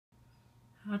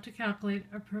How to calculate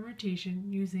a permutation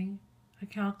using a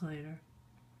calculator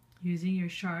using your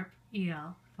Sharp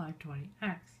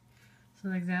EL-520X. So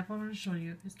the example I'm going to show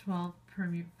you is 12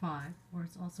 permute 5, or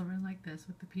it's also written like this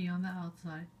with the P on the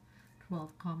outside, 12,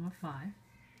 5.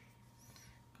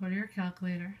 Go to your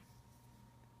calculator.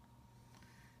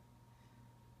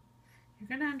 You're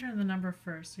going to enter the number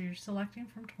first, so you're selecting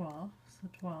from 12, so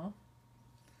 12.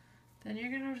 Then you're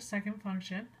going to go to second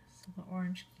function, so the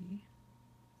orange key.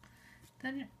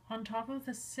 Then on top of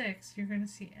the 6, you're going to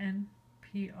see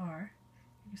NPR.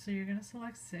 So you're going to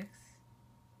select 6.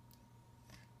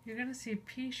 You're going to see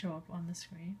P show up on the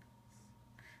screen.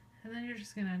 And then you're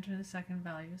just going to enter the second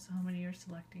value, so how many you're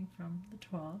selecting from the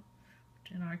 12,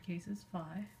 which in our case is 5.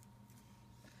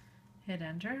 Hit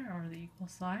enter or the equal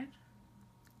sign.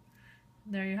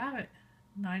 There you have it.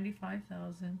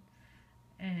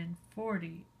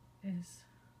 95,040 is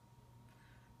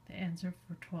the answer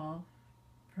for 12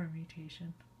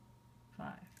 permutation 5.